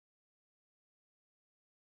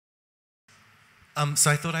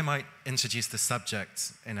So I thought I might introduce the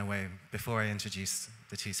subject in a way before I introduce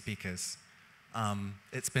the two speakers.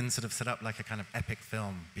 It's been sort of set up like a kind of epic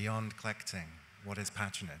film, Beyond Collecting, What is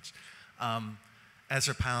Patronage?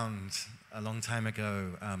 Ezra Pound, a long time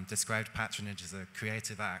ago, described patronage as a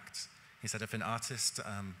creative act. He said if an artist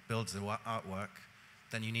builds an artwork,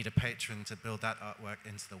 then you need a patron to build that artwork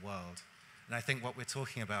into the world. And I think what we're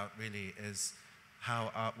talking about really is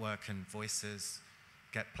how artwork and voices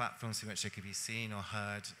get platforms through which they could be seen or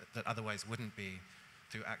heard that otherwise wouldn't be,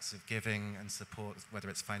 through acts of giving and support, whether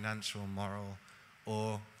it's financial, moral,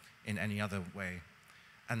 or in any other way.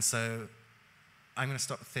 And so I'm going to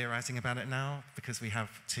stop theorizing about it now because we have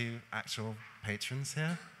two actual patrons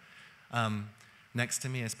here. Next to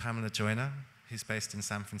me is Pamela Joyner, who's based in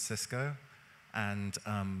San Francisco and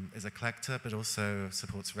is a collector, but also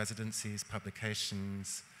supports residencies,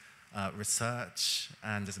 publications, research,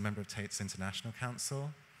 and is a member of Tate's International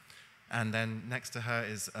Council. And then next to her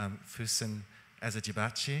is Füsun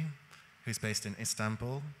Eczacıbaşı, who's based in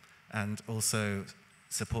Istanbul and also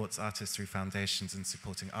supports artists through foundations and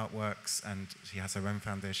supporting artworks, and she has her own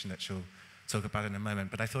foundation that she'll talk about in a moment.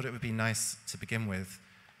 But I thought it would be nice to begin with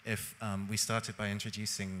if we started by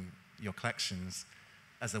introducing your collections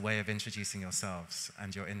as a way of introducing yourselves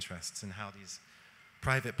and your interests and how these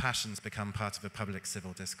private passions become part of a public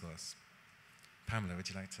civil discourse. Pamela, would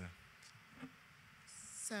you like to?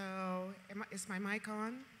 So, is my mic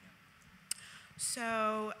on?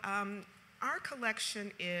 So, our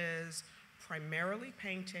collection is primarily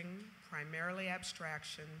painting, primarily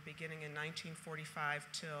abstraction, beginning in 1945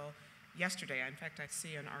 till yesterday. In fact, I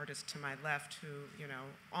see an artist to my left who,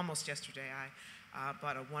 almost yesterday I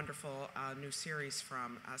bought a wonderful new series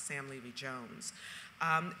from Sam Levy-Jones.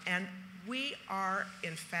 And we are,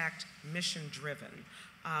 in fact, mission-driven.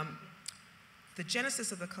 The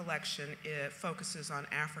genesis of the collection focuses on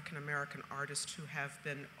African-American artists who have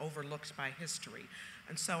been overlooked by history.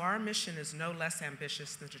 And so our mission is no less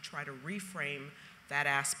ambitious than to try to reframe that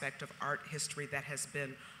aspect of art history that has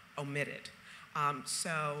been omitted.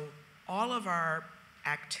 So all of our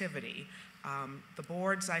activity, the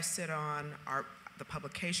boards I sit on, the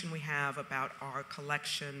publication we have about our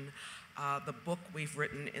collection, the book we've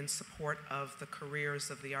written in support of the careers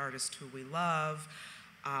of the artists who we love,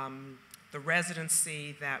 the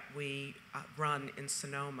residency that we run in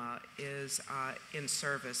Sonoma is in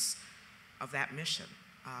service of that mission.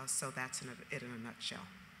 So that's it in a nutshell.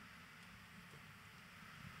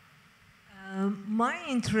 My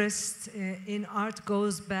interest in art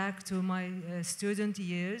goes back to my student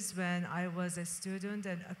years when I was a student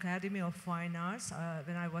at Academy of Fine Arts,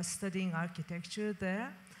 when I was studying architecture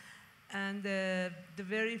there. And the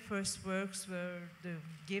very first works were the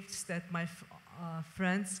gifts that my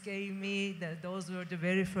friends gave me. Those were the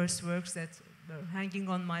very first works that were hanging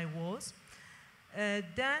on my walls.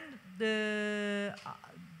 Then the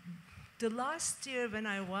last year when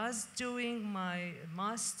I was doing my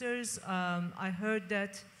master's, I heard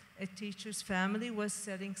that a teacher's family was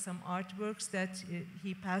selling some artworks that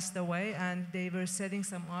he passed away, and they were selling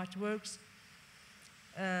some artworks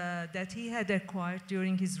that he had acquired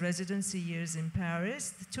during his residency years in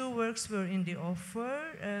Paris. The two works were in the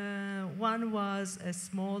offer. One was a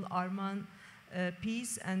small Armand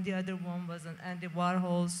piece, and the other one was an Andy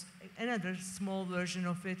Warhol's, another small version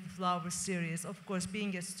of it, flower series. Of course,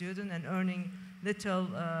 being a student and earning little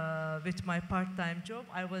with my part-time job,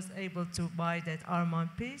 I was able to buy that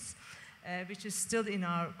Armand piece, which is still in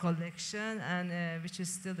our collection and which is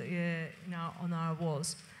still on our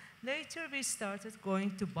walls. Later, we started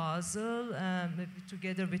going to Basel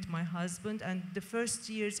together with my husband, and the first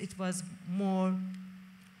years it was more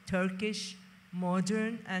Turkish,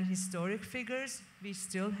 modern, and historic figures. We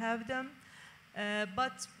still have them.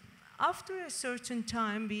 But after a certain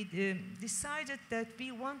time, we decided that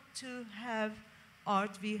we want to have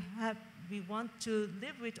art, we want to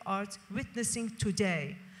live with art, witnessing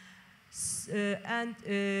today.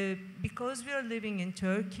 Because we are living in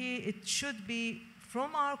Turkey, it should be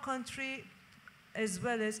from our country as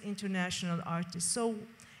well as international artists. So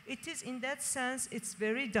it is, in that sense, it's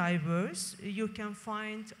very diverse. You can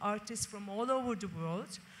find artists from all over the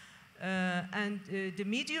world. And the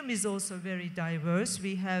medium is also very diverse.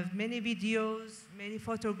 We have many videos, many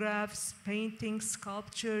photographs, paintings,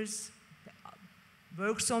 sculptures,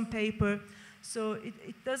 works on paper. So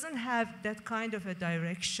it doesn't have that kind of a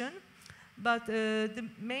direction. But the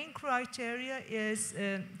main criteria is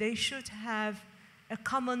they should have a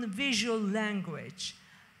common visual language,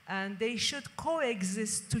 and they should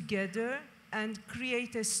coexist together and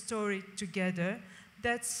create a story together.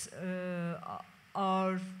 That's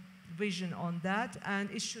our vision on that, and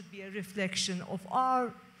it should be a reflection of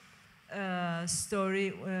our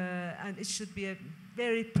story, and it should be a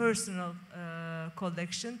very personal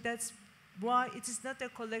collection. That's why it is not a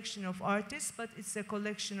collection of artists, but it's a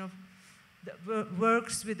collection of the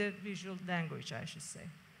works with a visual language, I should say.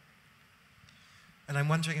 And I'm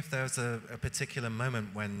wondering if there was a particular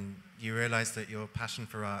moment when you realized that your passion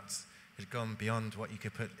for art had gone beyond what you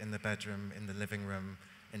could put in the bedroom, in the living room,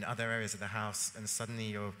 in other areas of the house, and suddenly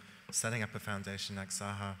you're setting up a foundation like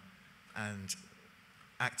Zaha and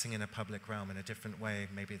acting in a public realm in a different way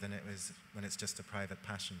maybe than it was when it's just a private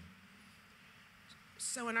passion.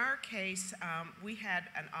 So in our case, we had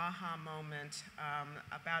an aha moment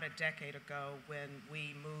about a decade ago when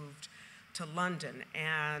we moved to London.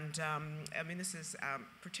 And I mean, this is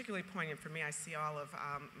particularly poignant for me. I see all of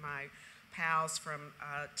my pals from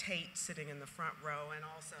Tate sitting in the front row and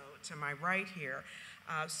also to my right here.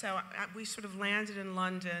 So we sort of landed in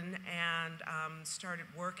London and started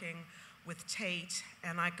working with Tate,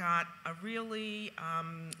 and I got a really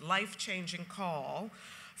life-changing call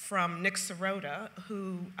from Nick Sirota,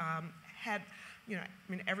 who had, you know,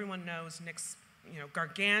 I mean, everyone knows Nick's, you know,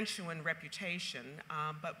 gargantuan reputation,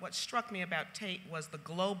 but what struck me about Tate was the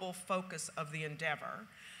global focus of the endeavor.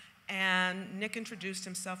 And Nick introduced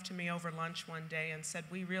himself to me over lunch one day and said,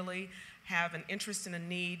 we really have an interest and a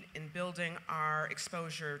need in building our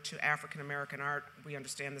exposure to African American art. We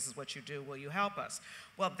understand this is what you do. Will you help us?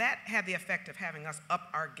 Well, that had the effect of having us up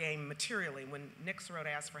our game materially. When Nick Sirota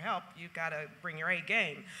asked for help, you've got to bring your A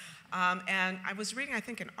game. And I was reading, I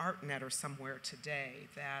think, in ArtNet or somewhere today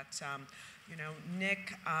that, you know,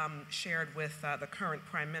 Nick shared with the current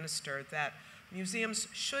Prime Minister that museums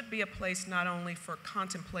should be a place not only for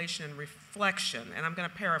contemplation and reflection, and I'm going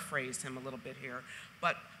to paraphrase him a little bit here,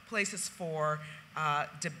 but places for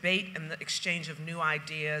debate and the exchange of new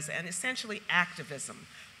ideas and essentially activism.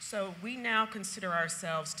 So we now consider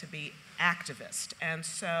ourselves to be activists. And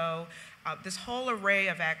so this whole array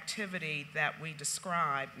of activity that we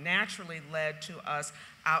described naturally led to us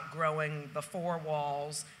outgrowing the four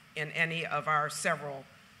walls in any of our several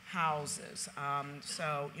houses.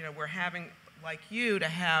 So, you know, we're having, like you, to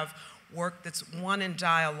have work that's one in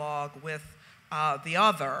dialogue with the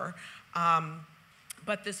other.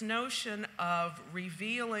 But this notion of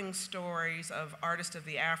revealing stories of artists of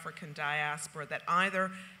the African diaspora that either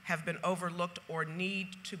have been overlooked or need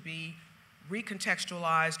to be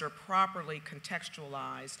recontextualized or properly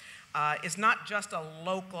contextualized is not just a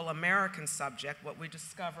local American subject. What we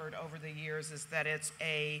discovered over the years is that it's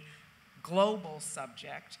a global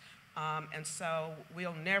subject. And so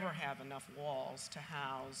we'll never have enough walls to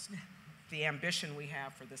house the ambition we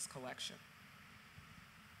have for this collection.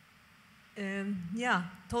 Yeah,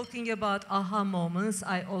 talking about aha moments,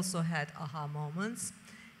 I also had aha moments.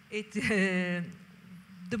 The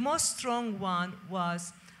most strong one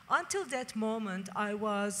was, until that moment, I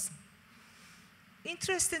was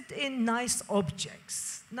interested in nice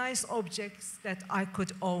objects that I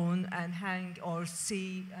could own and hang or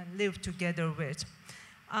see and live together with.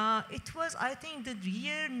 It was, I think, the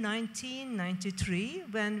year 1993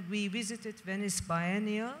 when we visited Venice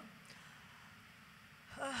Biennial.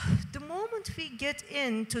 The moment we get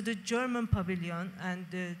into the German pavilion and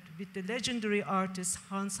with the legendary artist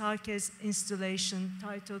Hans Hake's installation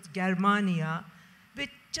titled Germania,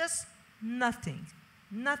 with just nothing.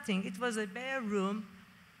 It was a bare room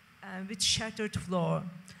with shattered floor.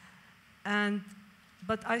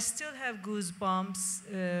 But I still have goosebumps,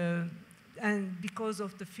 and because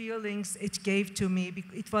of the feelings it gave to me.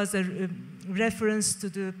 It was a reference to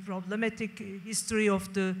the problematic history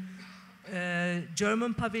of the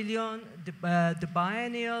German pavilion, the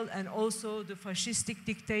biennial, and also the fascistic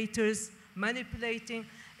dictators manipulating.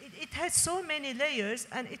 It had so many layers,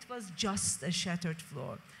 and it was just a shattered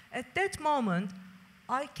floor. At that moment,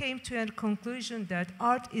 I came to a conclusion that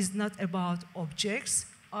art is not about objects,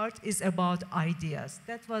 art is about ideas.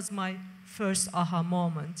 That was my first aha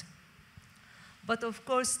moment. But of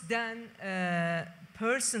course, then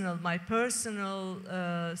my personal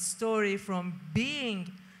story from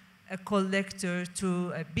being a collector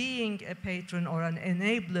to being a patron or an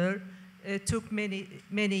enabler took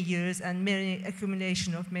many years and many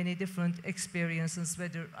accumulation of many different experiences.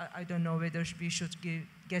 Whether I don't know whether we should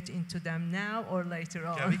get into them now or later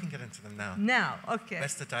on. Yeah, we can get into them now. Now, okay.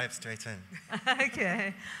 Best to dive straight in.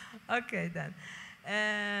 Okay then.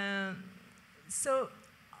 So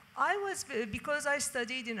because I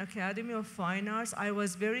studied in Academy of Fine Arts, I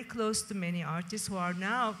was very close to many artists who are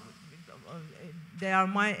now, they are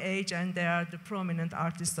my age and they are the prominent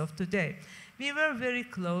artists of today. We were very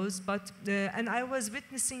close, and I was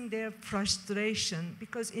witnessing their frustration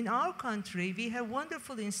because in our country we have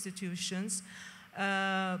wonderful institutions,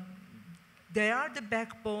 they are the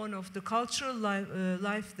backbone of the cultural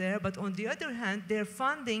life there, but on the other hand, their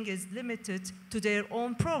funding is limited to their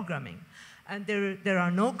own programming. And there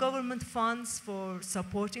are no government funds for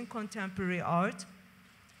supporting contemporary art,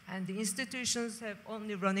 and the institutions have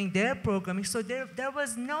only running their programming, so there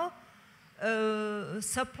was no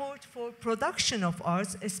support for production of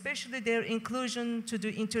arts, especially their inclusion to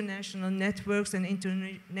the international networks and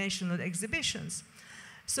international exhibitions.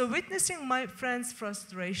 So witnessing my friend's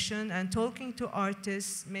frustration and talking to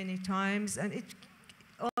artists many times, and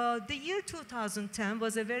the year 2010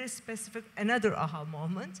 was a very specific, another aha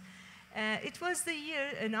moment. It was the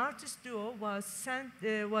year an artist duo was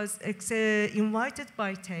invited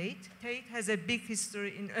by Tate. Tate has a big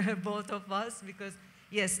history in both of us because,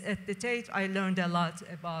 yes, at the Tate I learned a lot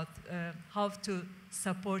about how to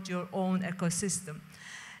support your own ecosystem.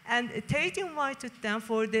 And Tate invited them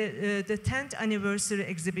for the 10th anniversary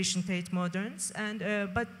exhibition, Tate Moderns, and,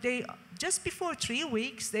 but they, just before 3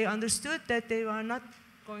 weeks, they understood that they were not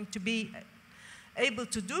going to be able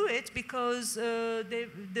to do it because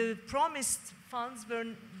the promised funds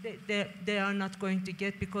they are not going to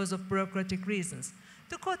get because of bureaucratic reasons.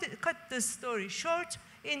 To cut the story short,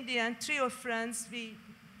 in the end, 3 of friends, we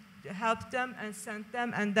helped them and sent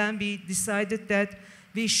them, and then we decided that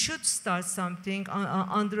we should start something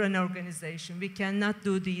under an organization. We cannot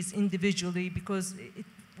do these individually because it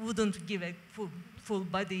wouldn't give a full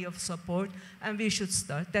body of support, and we should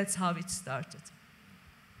start. That's how it started.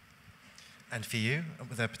 And for you,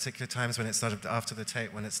 were there particular times when it started, after the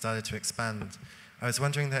Tate, when it started to expand? I was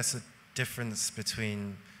wondering, there's a difference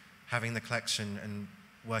between having the collection and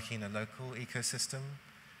working in a local ecosystem,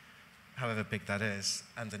 however big that is,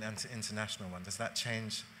 and an international one. Does that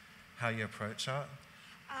change how you approach art?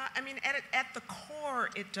 I mean, at the core,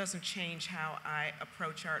 it doesn't change how I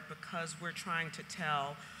approach art because we're trying to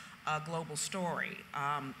tell a global story.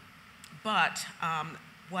 But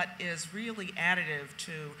what is really additive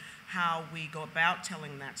to how we go about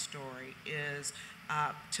telling that story is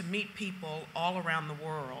to meet people all around the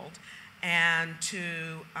world and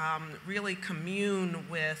to really commune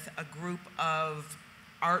with a group of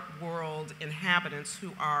art world inhabitants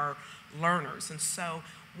who are learners. And so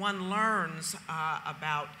one learns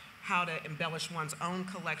about how to embellish one's own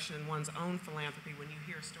collection and one's own philanthropy when you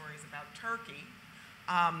hear stories about Turkey,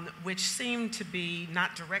 which seem to be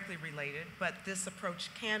not directly related, but this approach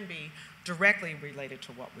can be directly related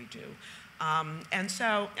to what we do. And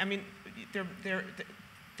so, I mean,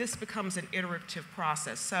 this becomes an iterative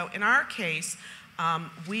process. So in our case,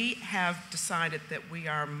 we have decided that we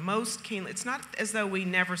are most keenly, it's not as though we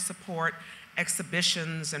never support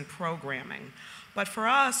exhibitions and programming, but for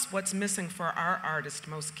us, what's missing for our artists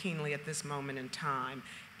most keenly at this moment in time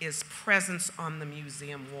is presence on the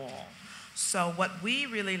museum wall. So what we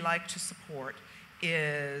really like to support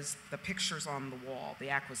is the pictures on the wall, the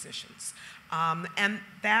acquisitions. And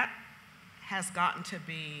that has gotten to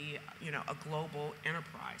be, you know, a global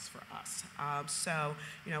enterprise for us. So,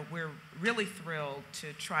 you know, we're really thrilled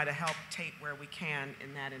to try to help Tate where we can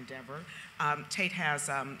in that endeavor. Tate has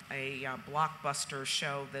a blockbuster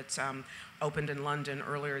show that's opened in London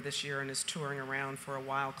earlier this year and is touring around for a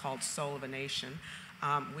while called Soul of a Nation.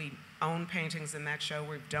 We own paintings in that show.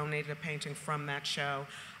 We've donated a painting from that show.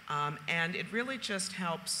 And it really just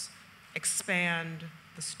helps expand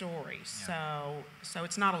the story. Yeah. So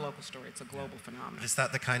it's not a local story, it's a global phenomenon. But is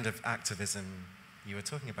that the kind of activism you were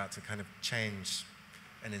talking about, to kind of change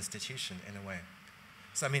an institution in a way?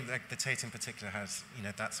 So I mean, like the Tate in particular has, you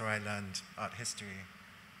know, that's where I learned art history.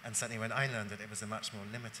 And certainly when I learned it, it was a much more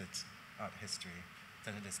limited art history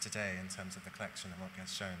than it is today in terms of the collection and what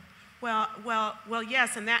gets shown. Well,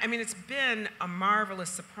 yes, and that, I mean, it's been a marvelous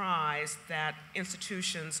surprise that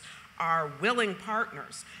institutions are willing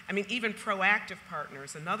partners. I mean, even proactive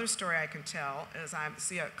partners. Another story I can tell is I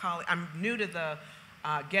see a colleague, I'm new to the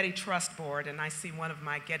Getty Trust Board, and I see one of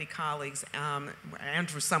my Getty colleagues,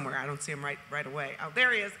 Andrew somewhere, I don't see him right away. Oh,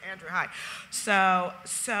 there he is, Andrew, hi. So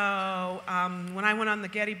when I went on the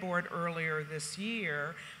Getty board earlier this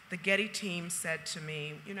year, the Getty team said to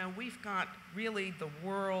me, you know, we've got really the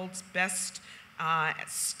world's best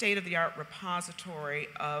state-of-the-art repository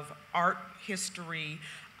of art history,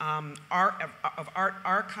 artist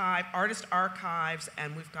archives,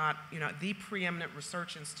 and we've got, you know, the preeminent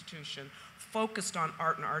research institution focused on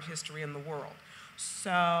art and art history in the world.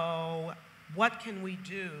 So what can we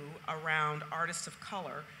do around artists of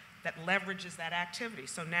color that leverages that activity?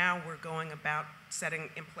 So now we're going about setting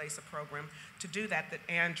in place a program to do that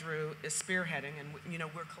Andrew is spearheading, and you know,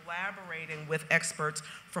 we're collaborating with experts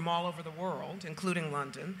from all over the world, including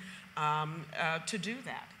London, to do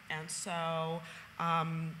that. And so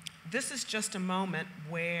This is just a moment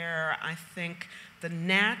where I think the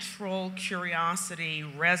natural curiosity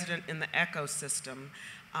resident in the ecosystem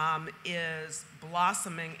is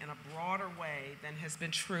blossoming in a broader way than has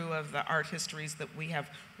been true of the art histories that we have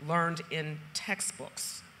learned in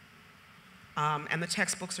textbooks. And the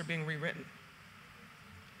textbooks are being rewritten.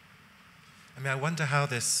 I mean, I wonder how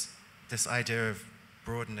this idea of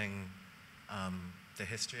broadening the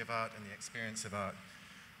history of art and the experience of art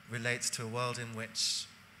relates to a world in which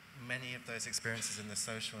many of those experiences in the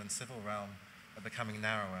social and civil realm are becoming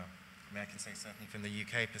narrower. I mean, I can say certainly from the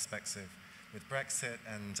UK perspective with Brexit,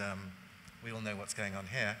 and we all know what's going on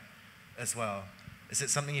here as well. Is it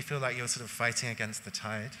something you feel like you're sort of fighting against the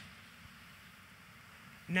tide?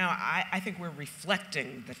 No, I think we're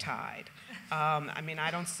reflecting the tide. I mean,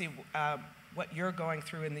 I don't see what you're going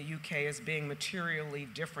through in the UK as being materially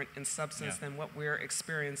different in substance than what we're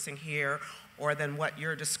experiencing here, or than what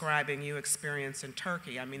you're describing you experience in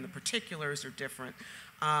Turkey. I mean, the particulars are different,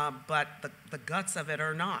 but the guts of it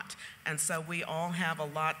are not. And so we all have a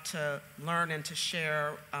lot to learn and to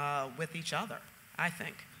share with each other, I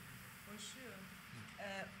think. For sure.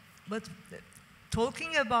 But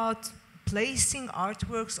talking about placing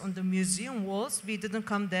artworks on the museum walls, we didn't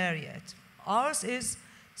come there yet. Ours is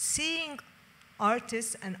seeing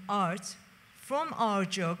artists and art from our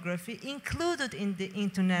geography included in the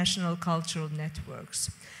international cultural networks.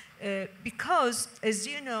 Because, as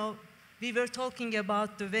you know, we were talking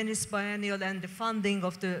about the Venice Biennial and the funding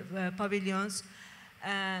of the pavilions.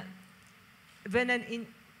 When an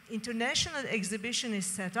international exhibition is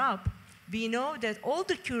set up, we know that all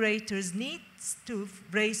the curators need to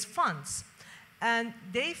raise funds. And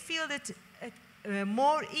they feel it at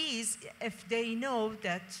more ease if they know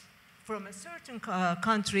that from a certain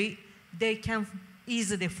country, they can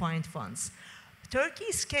easily find funds.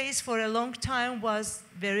 Turkey's case for a long time was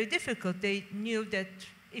very difficult. They knew that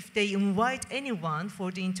if they invite anyone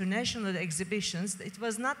for the international exhibitions, it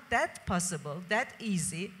was not that possible, that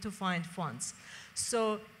easy to find funds.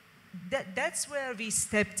 So that's where we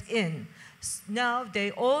stepped in. Now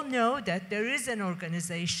they all know that there is an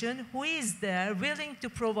organization who is there willing to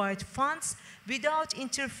provide funds without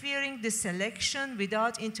interfering the selection,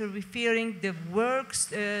 without interfering the works,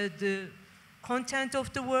 the content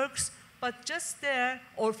of the works, but just there,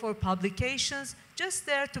 or for publications, just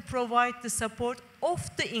there to provide the support of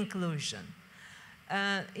the inclusion.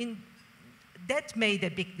 That made a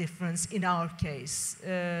big difference in our case.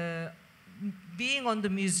 Being on the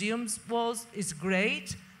museum's walls is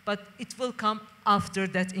great, but it will come after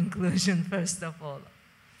that inclusion, first of all.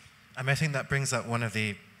 I think that brings up one of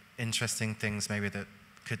the interesting things maybe that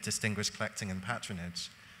could distinguish collecting and patronage,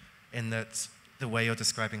 in that the way you're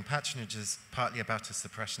describing patronage is partly about a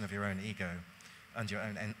suppression of your own ego and your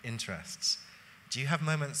own interests. Do you have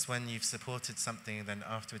moments when you've supported something and then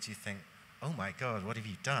afterwards you think, oh my God, what have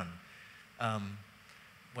you done?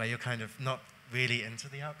 Where you're kind of not really into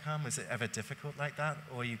the outcome? Is it ever difficult like that?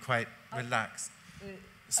 Or are you quite relaxed?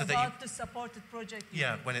 So about the supported project?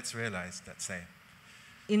 Yeah, when it's realized, let's say.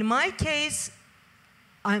 In my case,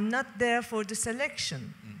 I'm not there for the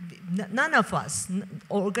selection. None of us,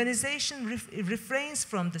 organization refrains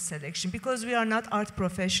from the selection because we are not art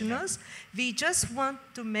professionals. Yeah. We just want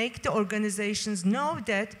to make the organizations know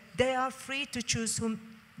that they are free to choose whom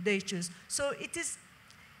they choose. So it is,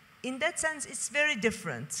 in that sense, it's very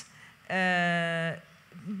different.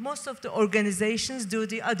 Most of the organizations do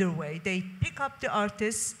the other way. They pick up the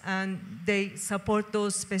artists and they support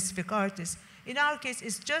those specific artists. In our case,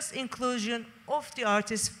 it's just inclusion of the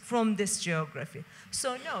artists from this geography.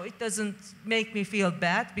 So no, it doesn't make me feel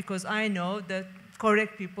bad because I know that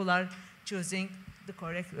correct people are choosing the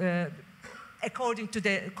correct, according to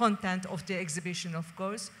the content of the exhibition, of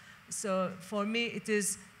course. So for me, it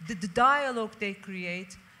is the dialogue they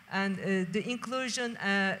create and the inclusion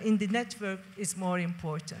in the network is more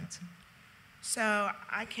important. So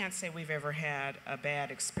I can't say we've ever had a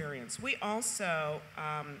bad experience. We also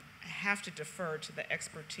have to defer to the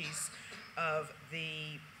expertise of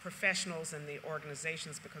the professionals and the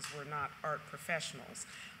organizations because we're not art professionals.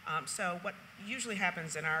 So what usually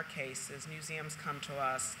happens in our case is museums come to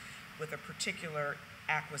us with a particular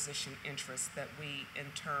acquisition interest that we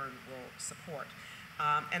in turn will support.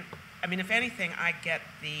 And I mean, if anything, I get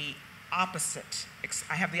the opposite.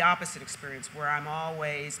 I have the opposite experience where I'm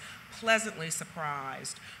always pleasantly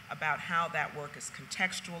surprised about how that work is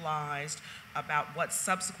contextualized, about what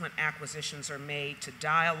subsequent acquisitions are made to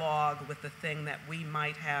dialogue with the thing that we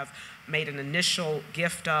might have made an initial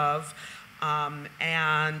gift of. In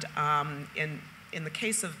the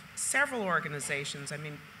case of several organizations, I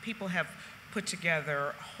mean, people have put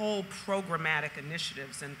together whole programmatic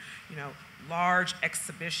initiatives, and large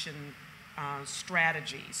exhibition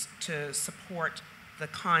strategies to support the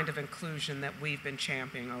kind of inclusion that we've been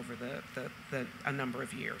championing over a number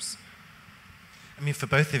of years. I mean, for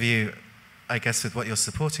both of you, I guess with what you're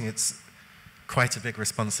supporting, it's quite a big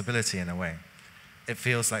responsibility in a way. It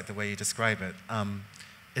feels like the way you describe it.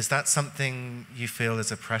 Is that something you feel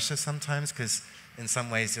is a pressure sometimes? Because in some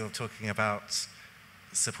ways you're talking about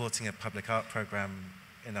supporting a public art program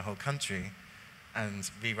in a whole country and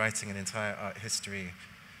rewriting an entire art history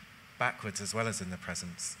backwards as well as in the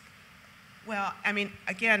present. Well, I mean,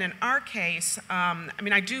 again, in our case, I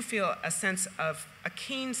mean, I do feel a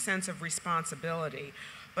keen sense of responsibility,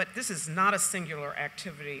 but this is not a singular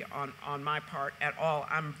activity on my part at all.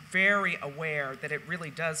 I'm very aware that it really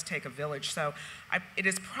does take a village. So it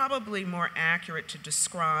is probably more accurate to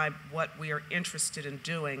describe what we are interested in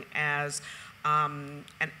doing as an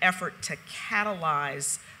effort to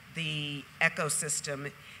catalyze the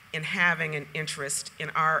ecosystem in having an interest in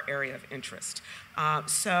our area of interest.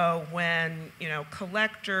 So when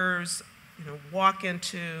collectors walk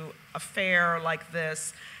into a fair like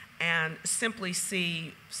this and simply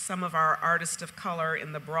see some of our artists of color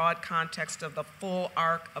in the broad context of the full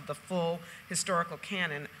arc of the full historical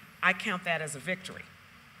canon, I count that as a victory.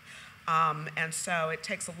 And so it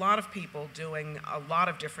takes a lot of people doing a lot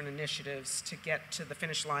of different initiatives to get to the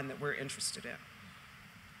finish line that we're interested in.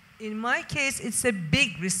 In my case, it's a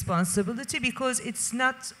big responsibility because it's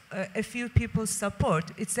not a few people's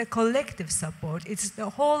support. It's a collective support. It's the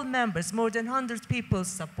whole members, more than 100 people's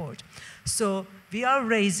support. So we are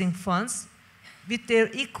raising funds with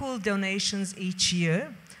their equal donations each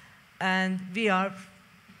year, and we are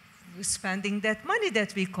spending that money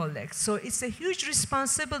that we collect. So it's a huge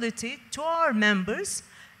responsibility to our members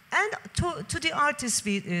and to the artists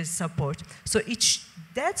we support. So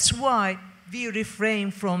that's why we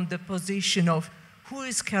refrain from the position of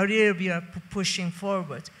whose career we are pushing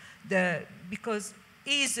forward. Because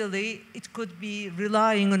easily it could be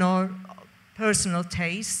relying on our personal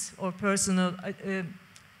tastes or personal,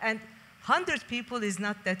 and 100 people is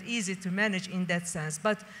not that easy to manage in that sense.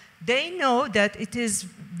 But they know that it is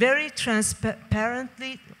very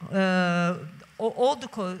transparently,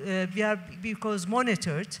 because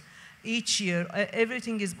monitored each year,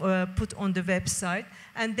 everything is put on the website,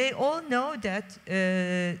 and they all know that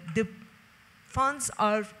the funds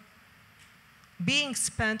are being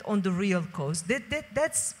spent on the real cause.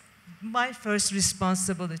 That's my first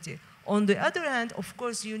responsibility. On the other hand, of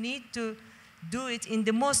course, you need to do it in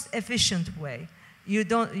the most efficient way.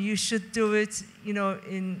 You should do it,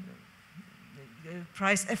 in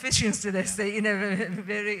price efficiency, let's say, in a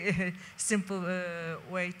very simple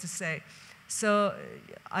way to say. So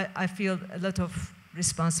I feel a lot of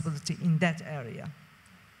responsibility in that area.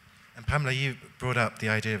 And Pamela, you brought up the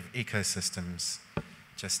idea of ecosystems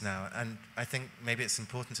just now, and I think maybe it's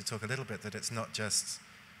important to talk a little bit that it's not just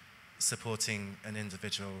supporting an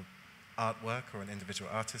individual artwork or an individual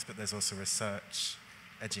artist, but there's also research,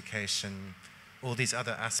 education, all these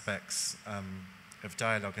other aspects of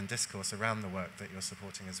dialogue and discourse around the work that you're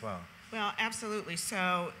supporting as well. Well, absolutely.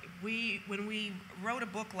 So when we wrote a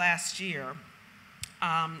book last year,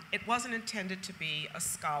 it wasn't intended to be a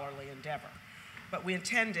scholarly endeavor, but we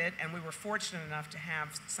intended, and we were fortunate enough to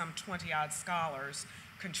have some 20-odd scholars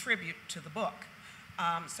contribute to the book.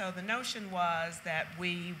 So the notion was that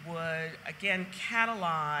we would, again,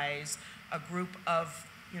 catalyze a group of,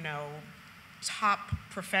 top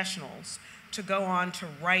professionals to go on to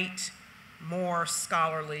write more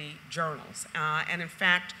scholarly journals. And in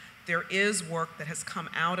fact, there is work that has come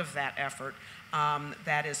out of that effort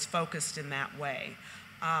that is focused in that way.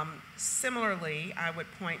 Similarly, I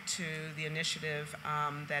would point to the initiative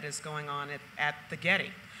that is going on at the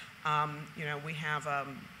Getty. We have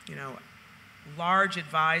large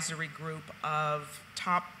advisory group of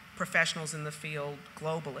top professionals in the field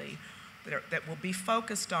globally that will be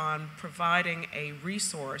focused on providing a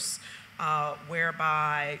resource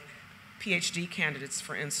whereby PhD candidates,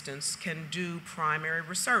 for instance, can do primary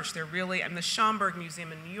research. They're really, and the Schomburg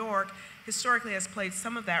Museum in New York historically has played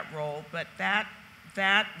some of that role, but that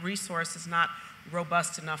resource is not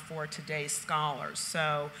robust enough for today's scholars.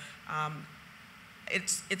 So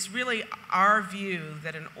it's really our view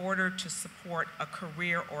that in order to support a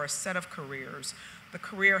career or a set of careers, the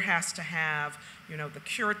career has to have, the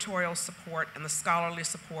curatorial support and the scholarly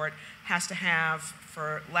support has to have,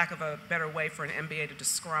 for lack of a better way for an MBA to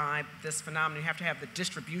describe this phenomenon, you have to have the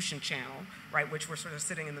distribution channel, right, which we're sort of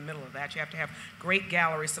sitting in the middle of that. You have to have great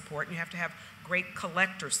gallery support, and you have to have great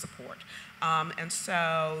collector support. And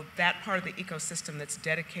so that part of the ecosystem that's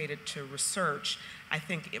dedicated to research, I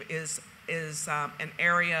think, is an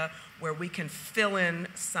area where we can fill in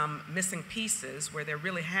some missing pieces where there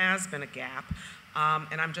really has been a gap.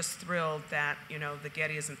 And I'm just thrilled that, you know, the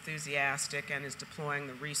Getty is enthusiastic and is deploying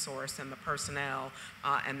the resource and the personnel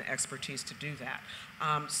and the expertise to do that.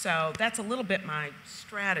 So that's a little bit my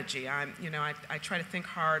strategy. I try to think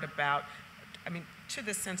hard about, to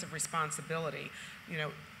this sense of responsibility, you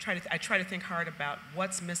know, I try to think hard about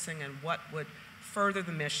what's missing and what would further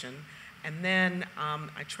the mission. And then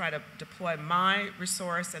I try to deploy my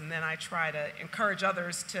resource, and then I try to encourage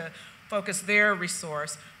others to focus their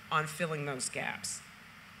resource on filling those gaps.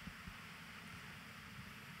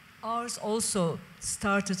 Ours also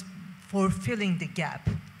started for filling the gap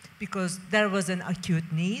because there was an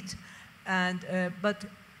acute need, and but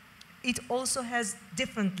it also has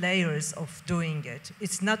different layers of doing it.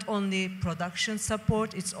 It's not only production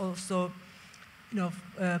support, it's also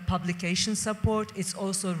publication support, it's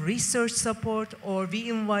also research support, or we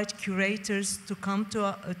invite curators to come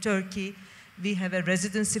to Turkey. We have a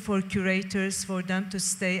residency for curators for them to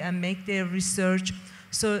stay and make their research.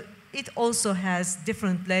 So it also has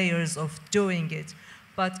different layers of doing it.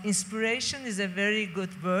 But inspiration is a very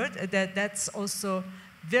good word. That's also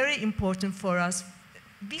very important for us.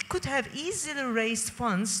 We could have easily raised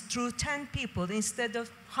funds through 10 people instead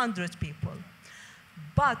of 100 people.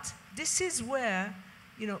 But this is where,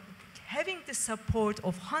 having the support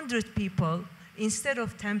of 100 people instead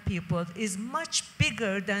of 10 people is much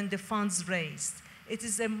bigger than the funds raised. It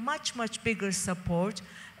is a much, much bigger support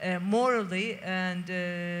morally,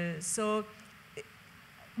 and so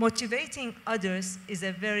motivating others is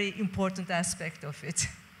a very important aspect of it.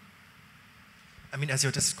 As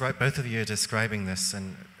you're both of you are describing this,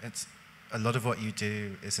 and it's a lot of what you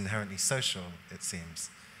do is inherently social, it seems,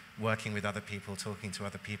 working with other people, talking to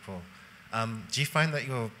other people. Do you find that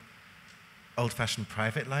your old-fashioned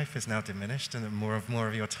private life is now diminished and that more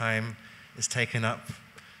of your time is taken up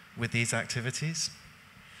with these activities?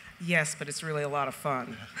 Yes, but it's really a lot of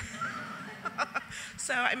fun.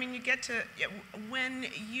 So, you get to, when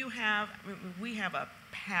you have, we have a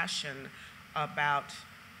passion about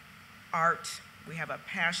art, we have a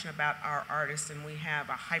passion about our artists, and we have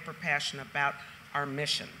a hyper passion about our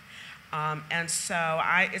mission. And so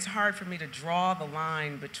it's hard for me to draw the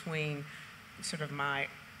line between sort of my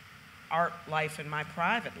art life and my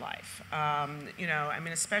private life.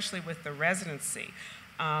 Especially with the residency.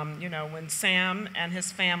 When Sam and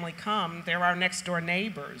his family come, they're our next door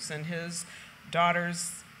neighbors, and his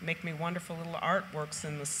daughters make me wonderful little artworks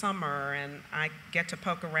in the summer, and I get to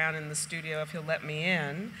poke around in the studio if he'll let me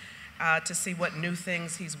in to see what new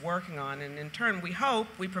things he's working on. And in turn, we hope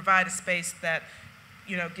we provide a space that,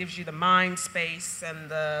 gives you the mind space and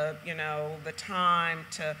the, the time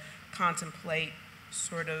to contemplate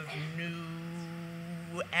sort of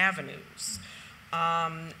new avenues.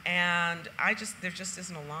 And there just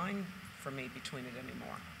isn't a line for me between it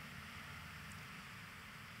anymore.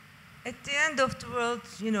 At the end of the world,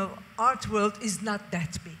 art world is not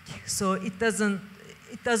that big. So it doesn't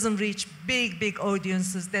reach big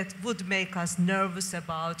audiences that would make us nervous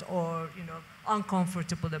about or,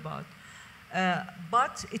 uncomfortable about.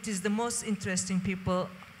 But it is the most interesting people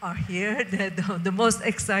are here, the most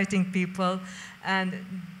exciting people, and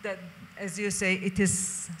that, as you say, it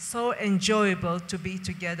is so enjoyable to be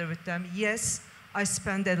together with them. Yes, I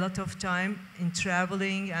spend a lot of time in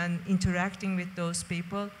traveling and interacting with those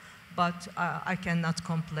people, but I cannot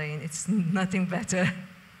complain. It's nothing better.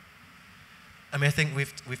 I think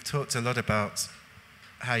we've talked a lot about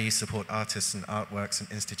how you support artists and artworks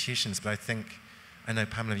and institutions, but I know,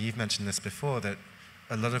 Pamela, you've mentioned this before, that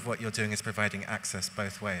a lot of what you're doing is providing access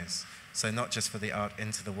both ways. So not just for the art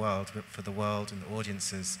into the world, but for the world and the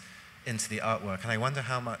audiences into the artwork. And I wonder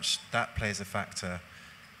how much that plays a factor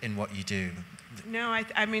in what you do. No, I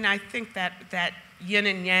think that yin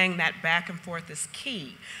and yang, that back and forth is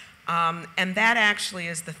key. And that actually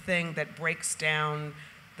is the thing that breaks down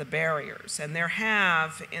the barriers. And there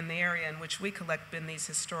have, in the area in which we collect, been these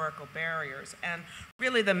historical barriers. And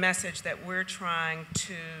really the message that we're trying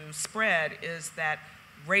to spread is that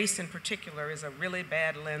race in particular is a really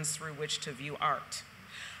bad lens through which to view art.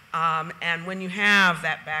 And when you have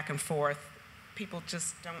that back and forth, people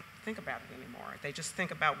just don't think about it anymore. They just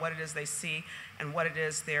think about what it is they see and what it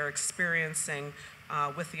is they're experiencing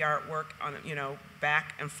with the artwork on,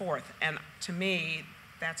 back and forth. And to me,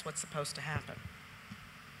 that's what's supposed to happen.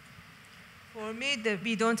 For me,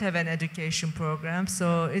 we don't have an education program,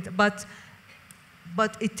 so but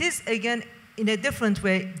it is, again, in a different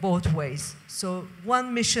way, both ways. So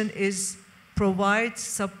one mission is provide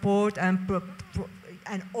support and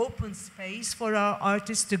an open space for our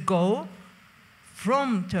artists to go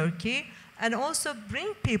from Turkey and also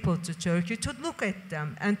bring people to Turkey to look at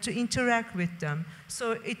them and to interact with them.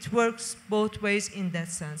 So it works both ways in that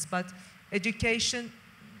sense. But education,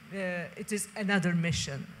 it is another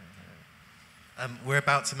mission. We're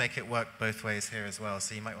about to make it work both ways here as well,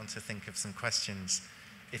 so you might want to think of some questions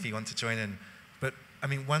if you want to join in. But, I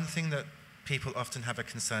mean, one thing that people often have a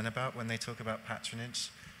concern about when they talk about patronage,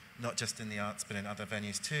 not just in the arts but in other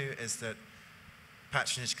venues too, is that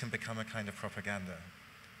patronage can become a kind of propaganda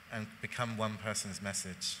and become one person's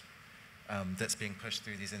message that's being pushed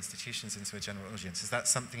through these institutions into a general audience. Is that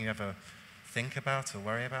something you ever think about or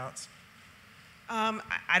worry about?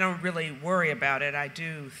 I don't really worry about it. I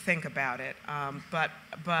do think about it. But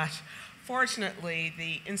fortunately,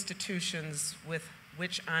 the institutions with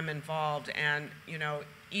which I'm involved, and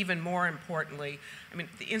even more importantly, I mean,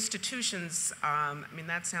 the institutions, I mean,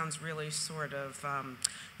 that sounds really sort of,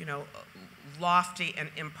 lofty and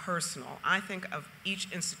impersonal. I think of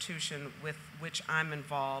each institution with which I'm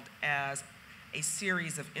involved as a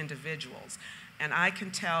series of individuals. And I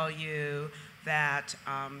can tell you that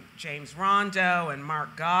James Rondo and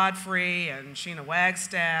Mark Godfrey and Sheena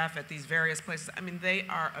Wagstaff at these various places, I mean, they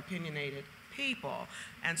are opinionated people.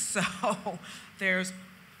 And so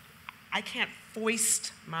I can't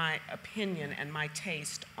foist my opinion and my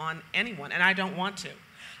taste on anyone, and I don't want to.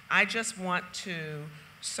 I just want to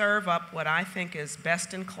serve up what I think is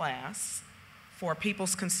best in class for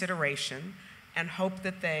people's consideration and hope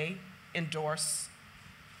that they endorse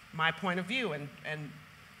my point of view. And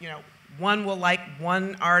one will like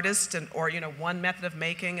one artist or one method of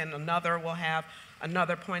making, and another will have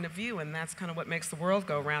another point of view, and that's kind of what makes the world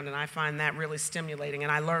go round, and I find that really stimulating,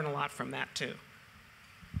 and I learn a lot from that too.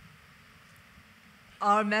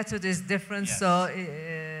 Our method is different, yes. So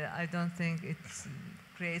I don't think it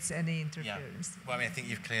creates any interference. Yeah. Well, I mean, I think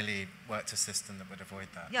you've clearly worked a system that would avoid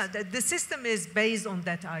that. Yeah, the system is based on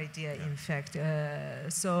that idea, in fact.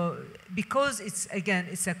 So because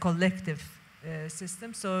it's a collective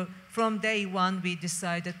system, so from day one we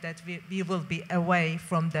decided that we will be away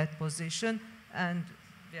from that position, and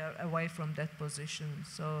we are away from that position.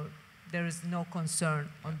 So there is no concern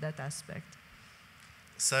on that aspect.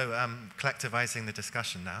 So collectivizing the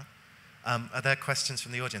discussion now. Are there questions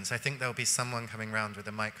from the audience? I think there'll be someone coming round with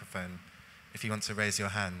a microphone if you want to raise your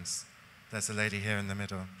hands. There's a lady here in the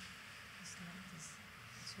middle.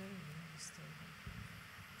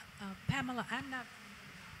 Pamela,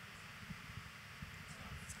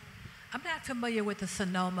 I'm not familiar with the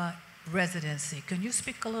Sonoma residency. Can you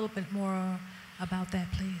speak a little bit more about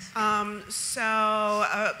that, please?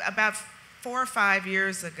 About 4 or 5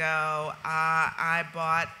 years ago, I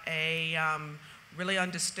bought a really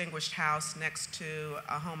undistinguished house next to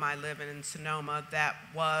a home I live in Sonoma that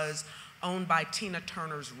was owned by Tina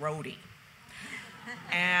Turner's roadie.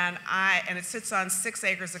 And it sits on 6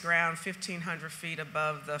 acres of ground, 1,500 feet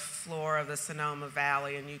above the floor of the Sonoma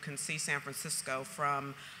Valley, and you can see San Francisco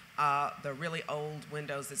from the really old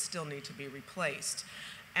windows that still need to be replaced.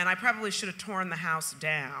 And I probably should have torn the house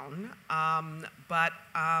down, but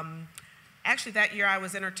actually that year I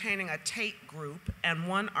was entertaining a Tate group, and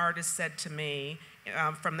one artist said to me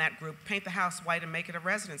from that group, paint the house white and make it a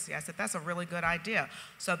residency. I said, that's a really good idea.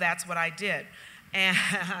 So that's what I did. And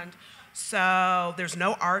so there's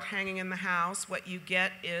no art hanging in the house. What you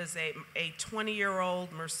get is a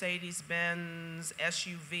 20-year-old Mercedes-Benz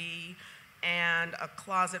SUV and a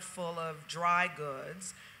closet full of dry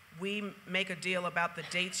goods. We make a deal about the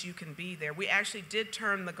dates you can be there. We actually did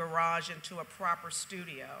turn the garage into a proper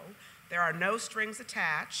studio. There are no strings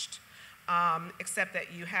attached, except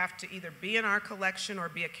that you have to either be in our collection or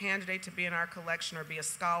be a candidate to be in our collection or be a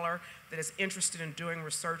scholar that is interested in doing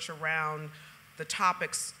research around the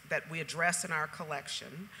topics that we address in our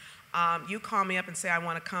collection. You call me up and say, I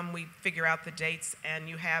want to come, we figure out the dates, and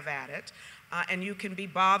you have at it. And you can be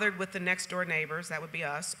bothered with the next door neighbors, that would be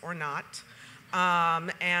us, or not.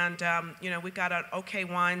 We've got an okay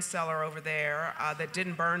wine cellar over there that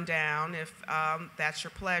didn't burn down, if that's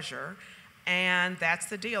your pleasure. And that's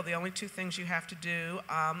the deal. The only 2 things you have to do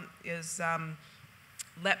is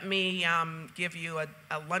let me give you a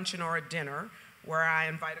luncheon or a dinner where I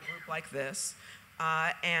invite a group like this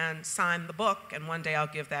and sign the book. And one day I'll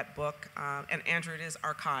give that book, and Andrew, it is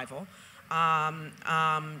archival,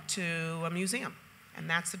 to a museum. And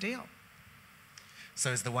that's the deal.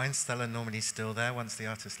 So is the wine cellar normally still there once the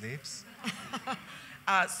artist leaves?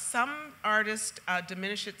 Some artists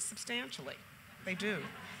diminish it substantially. They do.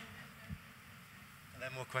 Are there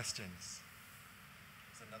more questions?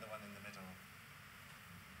 There's another one in the middle.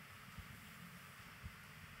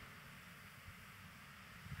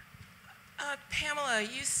 Pamela,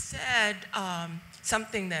 you said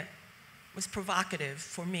something that was provocative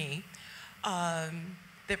for me.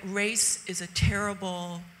 that race is a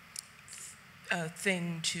terrible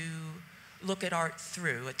thing to look at art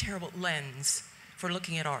through, a terrible lens for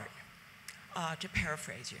looking at art, to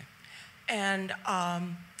paraphrase you. And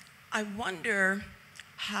I wonder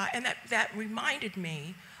how, and that reminded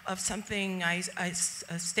me of something, a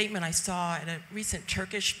statement I saw at a recent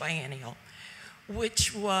Turkish biennial,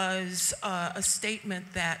 which was a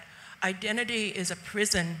statement that identity is a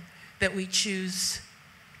prison that we choose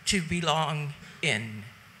to belong in.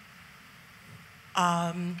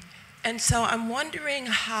 And so I'm wondering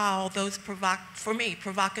how those, for me,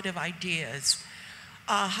 provocative ideas,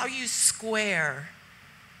 how you square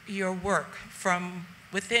your work from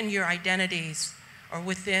within your identities or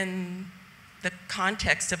within the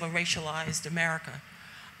context of a racialized America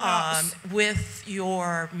with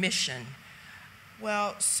your mission.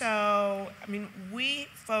 Well, so, I mean, we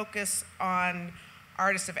focus on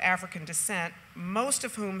artists of African descent, most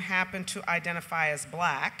of whom happen to identify as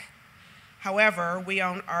Black. However, we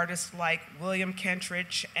own artists like William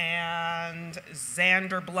Kentridge and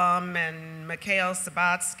Xander Blum and Mikhail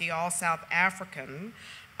Sabatsky, all South African,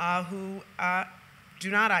 who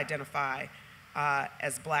do not identify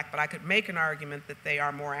as Black, but I could make an argument that they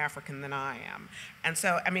are more African than I am. And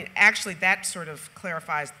so, I mean, actually that sort of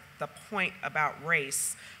clarifies the point about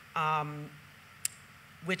race,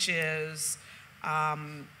 which is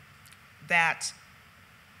that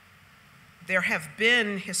there have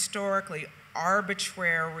been historically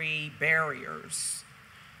arbitrary barriers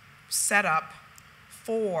set up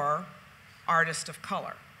for artists of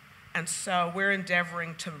color. And so we're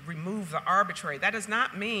endeavoring to remove the arbitrary. That does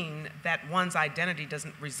not mean that one's identity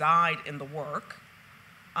doesn't reside in the work.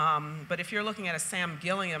 But if you're looking at a Sam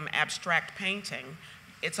Gilliam abstract painting,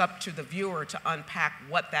 it's up to the viewer to unpack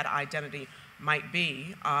what that identity might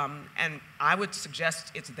be. And I would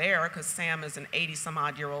suggest it's there because Sam is an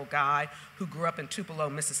 80-some-odd-year-old guy who grew up in Tupelo,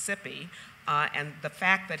 Mississippi. And the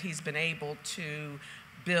fact that he's been able to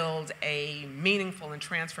build a meaningful and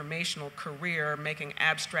transformational career making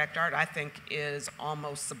abstract art, I think is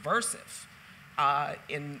almost subversive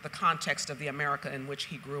in the context of the America in which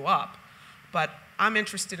he grew up. But I'm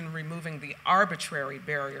interested in removing the arbitrary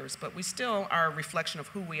barriers, but we still are a reflection of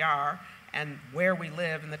who we are and where we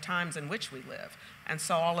live and the times in which we live. And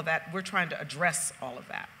so all of that, we're trying to address all of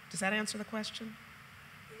that. Does that answer the question?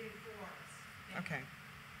 It informs. Okay.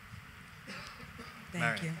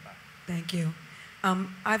 Thank you. Thank you. I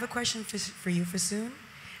have a question for you, Füsun.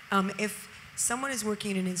 If someone is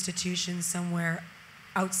working in an institution somewhere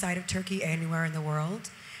outside of Turkey, anywhere in the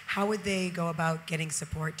world, how would they go about getting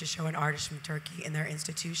support to show an artist from Turkey in their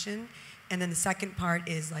institution? And then the second part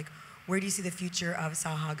is, like, where do you see the future of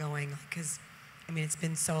Saha going? Because, I mean, it's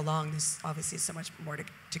been so long, there's obviously so much more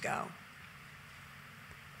to go.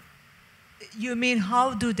 You mean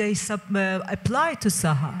how do they apply to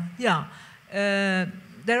Saha? Yeah.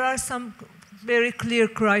 There are some very clear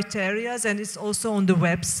criteria, and it's also on the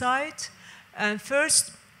website. And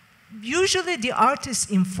first, usually the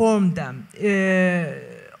artists inform them,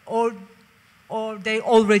 or they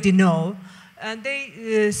already know, and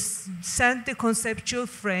they send the conceptual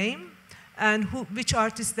frame and which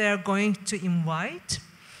artists they are going to invite,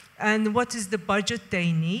 and what is the budget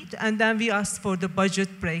they need, and then we ask for the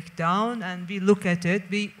budget breakdown, and we look at it.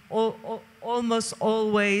 We almost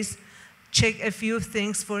always check a few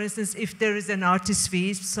things. For instance, if there is an artist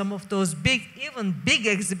fee, some of those even big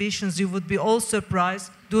exhibitions, you would be all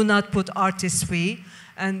surprised, do not put artist fee.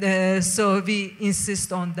 And so we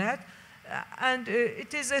insist on that. And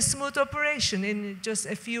it is a smooth operation in just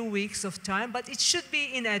a few weeks of time, but it should be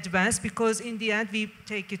in advance because in the end we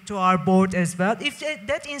take it to our board as well. If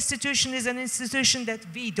that institution is an institution that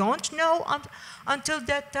we don't know until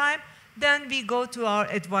that time, then we go to our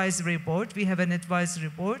advisory board. We have an advisory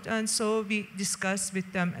board, and so we discuss with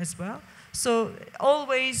them as well. So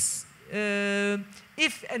always,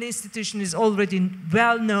 if an institution is already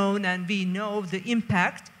well known and we know the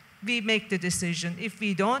impact, we make the decision. If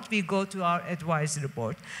we don't, we go to our advisory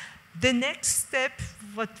board. The next step,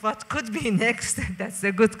 what could be next? That's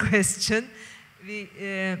a good question.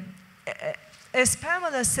 As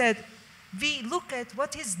Pamela said, we look at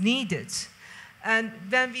what is needed. And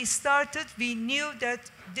when we started, we knew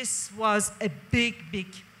that this was a big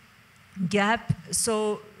gap,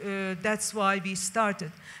 so that's why we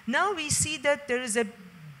started. Now we see that there is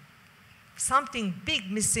something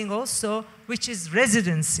big missing also, which is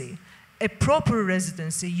residency, a proper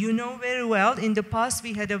residency. You know very well, in the past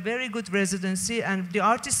we had a very good residency, and the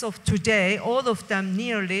artists of today, all of them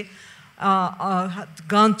nearly have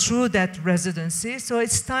gone through that residency, so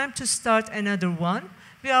it's time to start another one.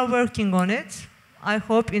 We are working on it. I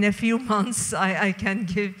hope in a few months I can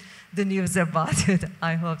give the news about it.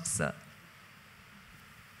 I hope so.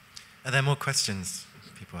 Are there more questions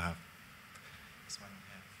people have? This one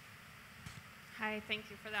here. Hi, thank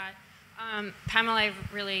you for that. Pamela,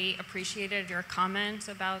 I've really appreciated your comments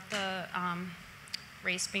about the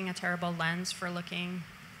race being a terrible lens for looking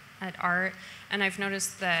at art. And I've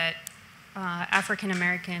noticed that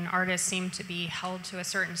African-American artists seem to be held to a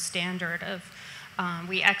certain standard of,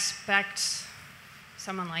 we expect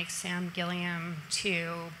someone like Sam Gilliam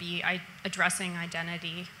to be addressing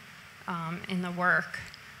identity in the work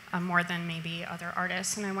more than maybe other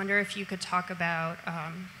artists. And I wonder if you could talk about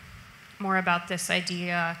more about this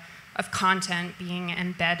idea of content being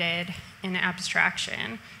embedded in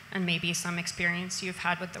abstraction, and maybe some experience you've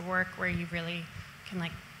had with the work where you really can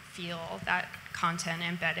like feel that content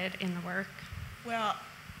embedded in the work. Well,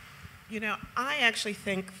 you know, I actually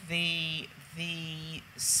think the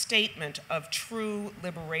statement of true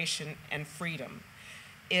liberation and freedom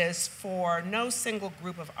is for no single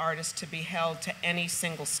group of artists to be held to any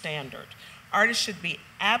single standard. Artists should be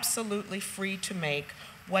absolutely free to make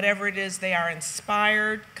whatever it is they are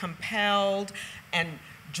inspired, compelled, and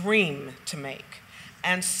dream to make.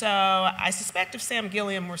 And so I suspect if Sam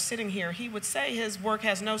Gilliam were sitting here, he would say his work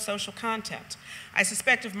has no social content. I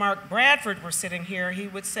suspect if Mark Bradford were sitting here, he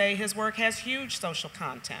would say his work has huge social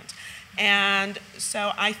content. And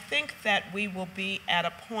so I think that we will be at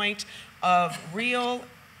a point of real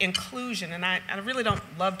inclusion, and I really don't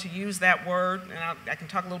love to use that word, and I can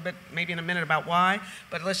talk a little bit maybe in a minute about why,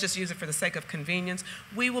 but let's just use it for the sake of convenience.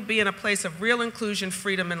 We will be in a place of real inclusion,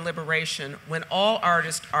 freedom, and liberation when all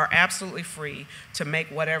artists are absolutely free to make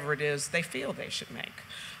whatever it is they feel they should make.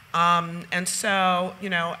 And so, you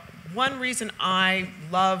know, one reason I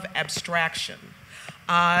love abstraction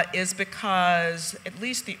is because at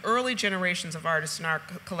least the early generations of artists in our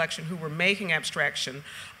collection who were making abstraction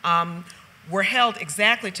were held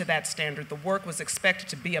exactly to that standard. The work was expected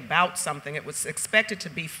to be about something. It was expected to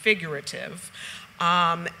be figurative.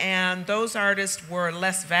 And those artists were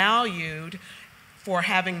less valued for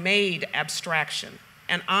having made abstraction.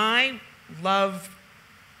 And I love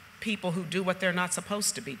people who do what they're not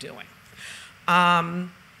supposed to be doing. And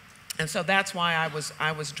so that's why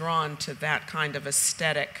I was drawn to that kind of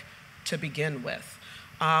aesthetic to begin with.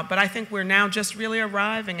 But I think we're now just really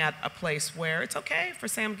arriving at a place where it's okay for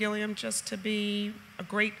Sam Gilliam just to be a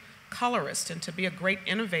great colorist and to be a great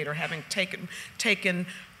innovator, having taken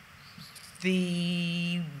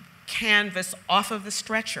the canvas off of the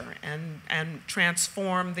stretcher and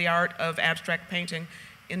transformed the art of abstract painting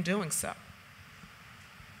in doing so.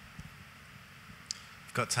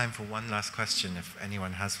 We've got time for one last question if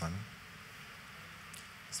anyone has one.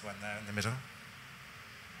 There's one there in the middle.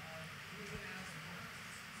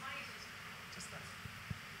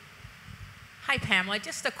 Hi, Pamela.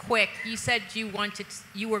 Just a quick, you said you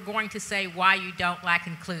were going to say why you don't like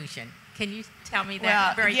inclusion. Can you tell me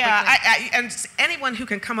that very quickly? Yeah, and anyone who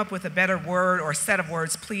can come up with a better word or set of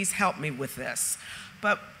words, please help me with this.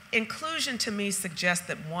 But inclusion to me suggests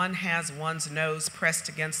that one has one's nose pressed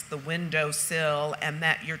against the windowsill and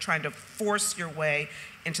that you're trying to force your way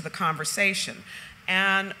into the conversation.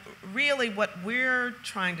 And really what we're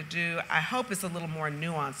trying to do, I hope, is a little more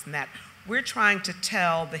nuanced than that. We're trying to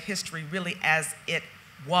tell the history really as it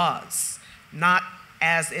was, not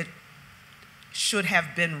as it should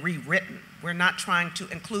have been rewritten. We're not trying to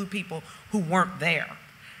include people who weren't there.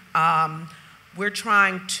 We're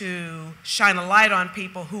trying to shine a light on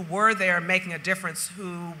people who were there making a difference,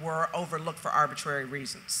 who were overlooked for arbitrary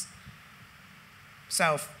reasons.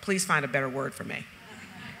 So please find a better word for me.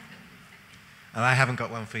 And I haven't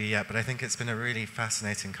got one for you yet, but I think it's been a really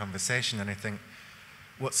fascinating conversation, and I think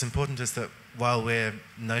what's important is that while we're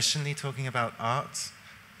notionally talking about art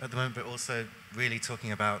at the moment, but also really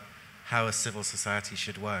talking about how a civil society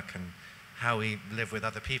should work and how we live with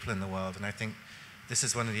other people in the world. And I think this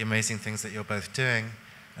is one of the amazing things that you're both doing.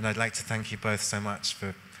 And I'd like to thank you both so much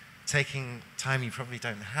for taking time you probably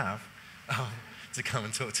don't have to come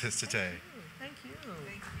and talk to us today.